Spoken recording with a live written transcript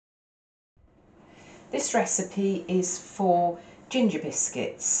This recipe is for ginger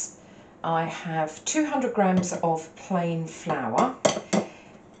biscuits. I have 200 grams of plain flour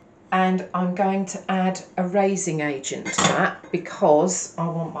and I'm going to add a raising agent to that because I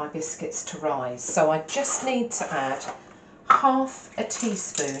want my biscuits to rise. So I just need to add half a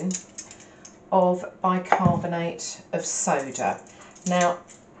teaspoon of bicarbonate of soda. Now,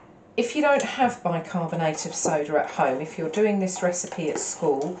 if you don't have bicarbonate of soda at home, if you're doing this recipe at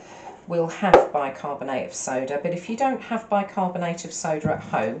school, we'll have bicarbonate of soda, but if you don't have bicarbonate of soda at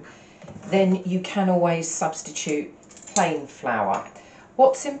home, then you can always substitute plain flour.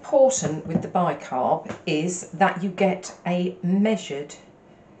 What's important with the bicarb is that you get a measured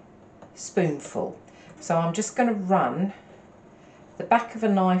spoonful. So I'm just going to run the back of a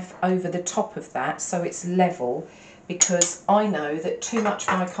knife over the top of that so it's level, because I know that too much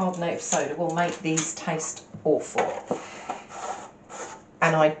bicarbonate of soda will make these taste awful.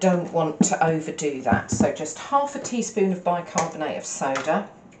 And I don't want to overdo that. So just half a teaspoon of bicarbonate of soda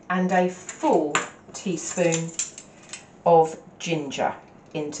and a full teaspoon of ginger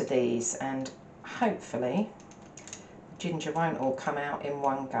into these, and hopefully ginger won't all come out in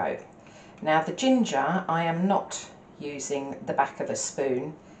one go. Now the ginger, I am not using the back of a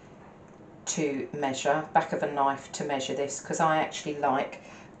spoon to measure, back of a knife to measure this, because I actually like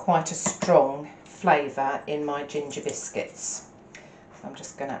quite a strong flavour in my ginger biscuits. So I'm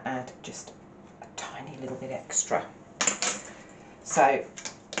just going to add just a tiny little bit extra. So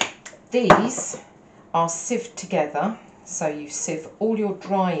these are sieved together, so you sieve all your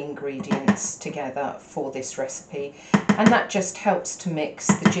dry ingredients together for this recipe, and that just helps to mix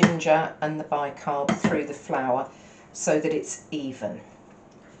the ginger and the bicarb through the flour so that it's even.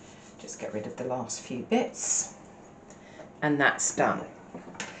 Just get rid of the last few bits, and that's done.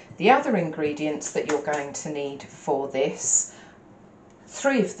 The other ingredients that you're going to need for this,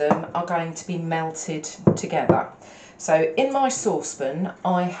 3 of them are going to be melted together. So in my saucepan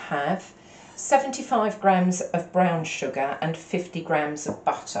I have 75 grams of brown sugar and 50 grams of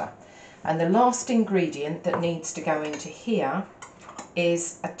butter. And the last ingredient that needs to go into here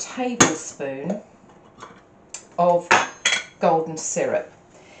is a tablespoon of golden syrup.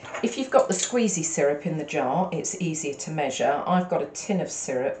 If you've got the squeezy syrup in the jar, it's easier to measure. I've got a tin of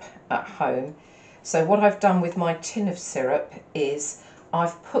syrup at home. So what I've done with my tin of syrup is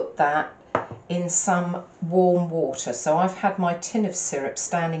I've put that in some warm water. So I've had my tin of syrup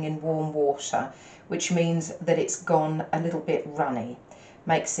standing in warm water, which means that it's gone a little bit runny.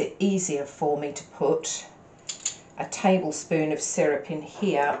 Makes it easier for me to put a tablespoon of syrup in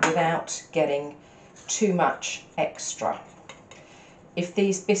here without getting too much extra. If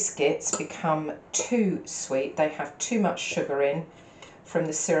these biscuits become too sweet, they have too much sugar in from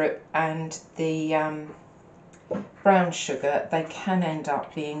the syrup and the brown sugar, they can end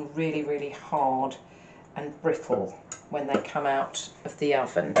up being really hard and brittle when they come out of the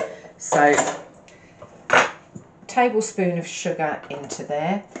oven. So a tablespoon of sugar into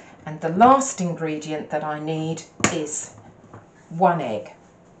there, and the last ingredient that I need is 1 egg.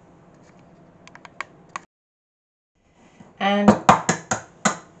 And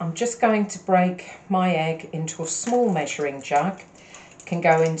I'm just going to break my egg into a small measuring jug. Can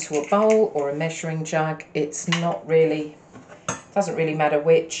go into a bowl or a measuring jug, it's not really, doesn't really matter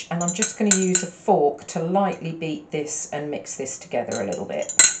which, and I'm just going to use a fork to lightly beat this and mix this together a little bit.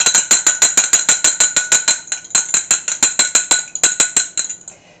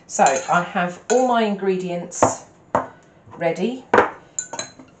 So I have all my ingredients ready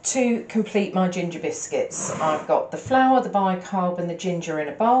to complete my ginger biscuits. I've got the flour, the bicarb and the ginger in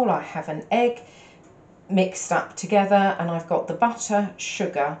a bowl. I have an egg mixed up together, and I've got the butter,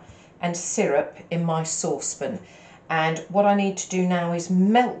 sugar and syrup in my saucepan. And what I need to do now is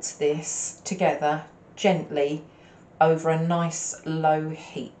melt this together gently over a nice low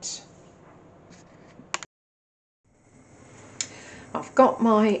heat. I've got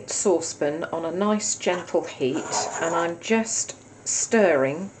my saucepan on a nice gentle heat and I'm just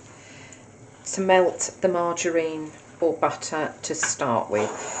stirring to melt the margarine or butter to start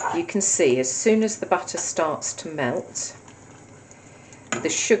with. You can see as soon as the butter starts to melt, the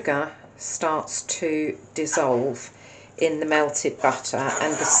sugar starts to dissolve in the melted butter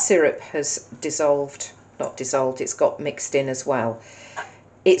and the syrup has dissolved, not dissolved, it's got mixed in as well.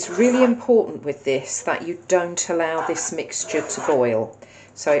 It's really important with this that you don't allow this mixture to boil.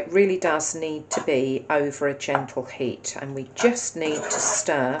 So it really does need to be over a gentle heat, and we just need to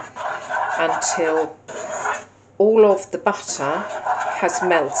stir until all of the butter has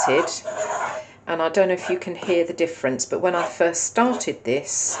melted. And I don't know if you can hear the difference, but when I first started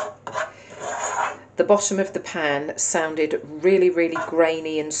this, the bottom of the pan sounded really, really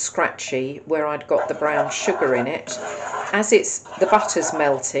grainy and scratchy where I'd got the brown sugar in it. As the butter's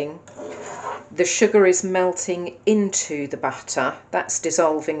melting, the sugar is melting into the butter. That's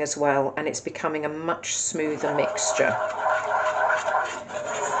dissolving as well, and it's becoming a much smoother mixture.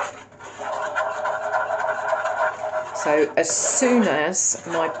 So as soon as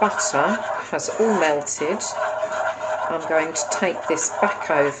my butter has all melted, I'm going to take this back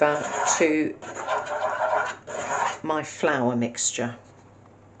over to my flour mixture.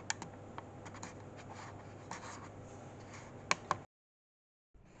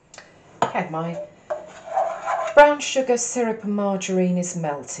 Okay, my brown sugar, syrup and margarine is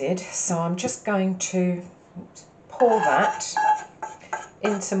melted, so I'm just going to pour that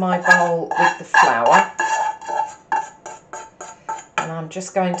into my bowl with the flour, and I'm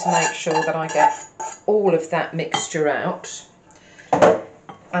just going to make sure that I get all of that mixture out,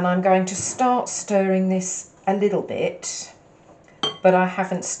 and I'm going to start stirring this a little bit, but I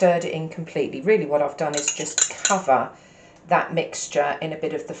haven't stirred it in completely. Really what I've done is just cover that mixture in a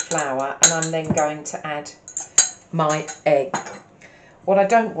bit of the flour, and I'm then going to add my egg. What I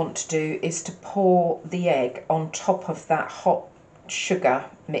don't want to do is to pour the egg on top of that hot sugar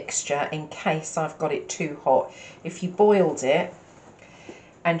mixture in case I've got it too hot. If you boiled it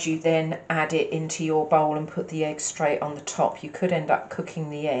and you then add it into your bowl and put the egg straight on the top, you could end up cooking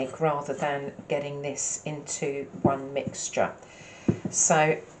the egg rather than getting this into one mixture.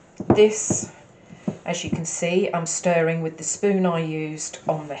 So this, as you can see, I'm stirring with the spoon I used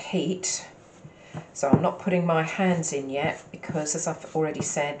on the heat. So I'm not putting my hands in yet because, as I've already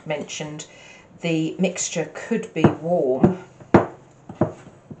mentioned, the mixture could be warm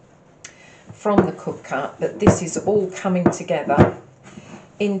from the cooker, but this is all coming together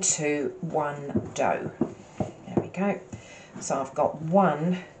into one dough. There we go. So I've got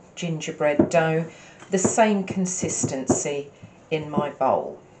one gingerbread dough, the same consistency in my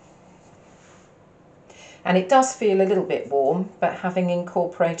bowl. And it does feel a little bit warm, but having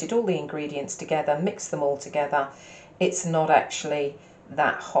incorporated all the ingredients together, mixed them all together, it's not actually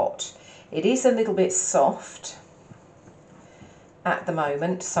that hot. It is a little bit soft at the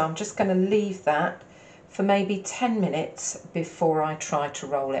moment, so I'm just going to leave that for maybe 10 minutes before I try to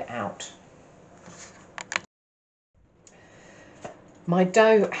roll it out. My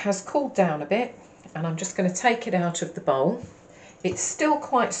dough has cooled down a bit, and I'm just going to take it out of the bowl. It's still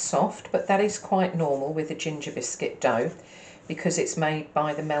quite soft, but that is quite normal with a ginger biscuit dough because it's made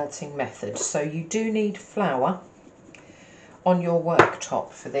by the melting method. So you do need flour on your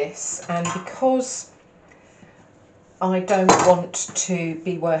worktop for this, and because I don't want to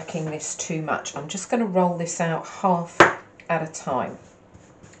be working this too much, I'm just going to roll this out half at a time.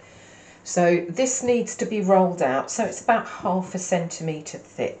 So this needs to be rolled out, so it's about 1/2 centimetre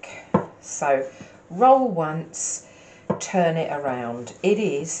thick. So roll once, turn it around. It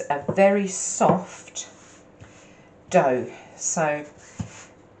is a very soft dough, so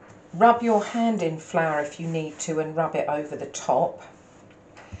rub your hand in flour if you need to and rub it over the top,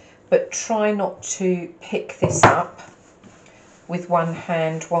 but try not to pick this up with one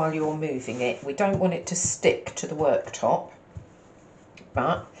hand while you're moving it. We don't want it to stick to the worktop,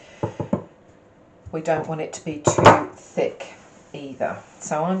 but we don't want it to be too thick either.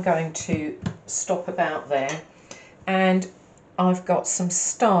 So I'm going to stop about there. And I've got some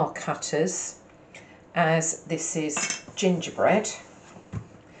star cutters, as this is gingerbread.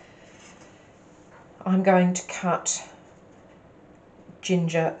 I'm going to cut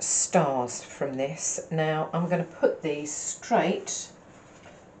ginger stars from this. Now I'm going to put these straight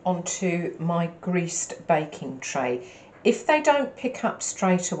onto my greased baking tray. If they don't pick up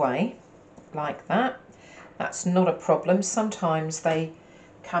straight away like that, that's not a problem. Sometimes they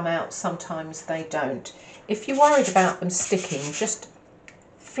come out, sometimes they don't. If you're worried about them sticking, just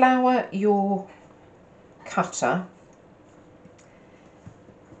flour your cutter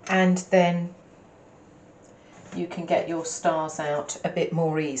and then you can get your stars out a bit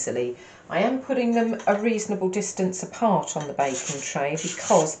more easily. I am putting them a reasonable distance apart on the baking tray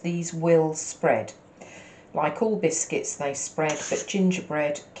because these will spread. Like all biscuits, they spread, but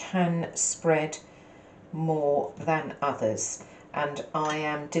gingerbread can spread more than others. And I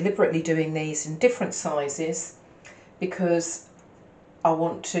am deliberately doing these in different sizes because I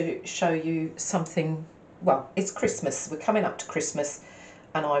want to show you something. Well, it's Christmas, we're coming up to Christmas,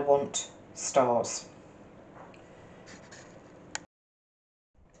 and I want stars.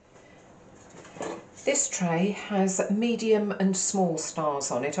 This tray has medium and small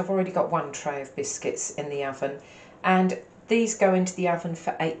stars on it. I've already got one tray of biscuits in the oven, and these go into the oven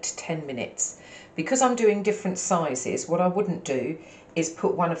for 8 to 10 minutes. Because I'm doing different sizes, what I wouldn't do is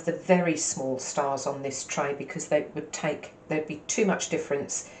put one of the very small stars on this tray, because there'd be too much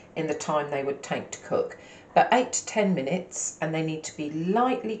difference in the time they would take to cook. But 8 to 10 minutes, and they need to be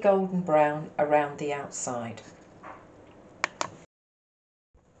lightly golden brown around the outside.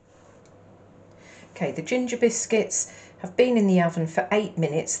 Okay, the ginger biscuits have been in the oven for 8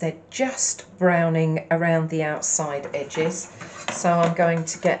 minutes. They're just browning around the outside edges. So I'm going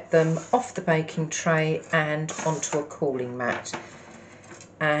to get them off the baking tray and onto a cooling mat.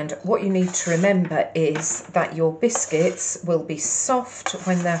 And what you need to remember is that your biscuits will be soft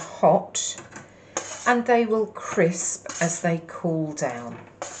when they're hot, and they will crisp as they cool down.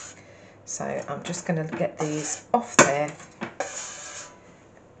 So I'm just going to get these off there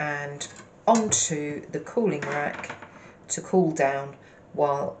and onto the cooling rack to cool down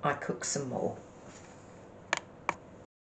while I cook some more.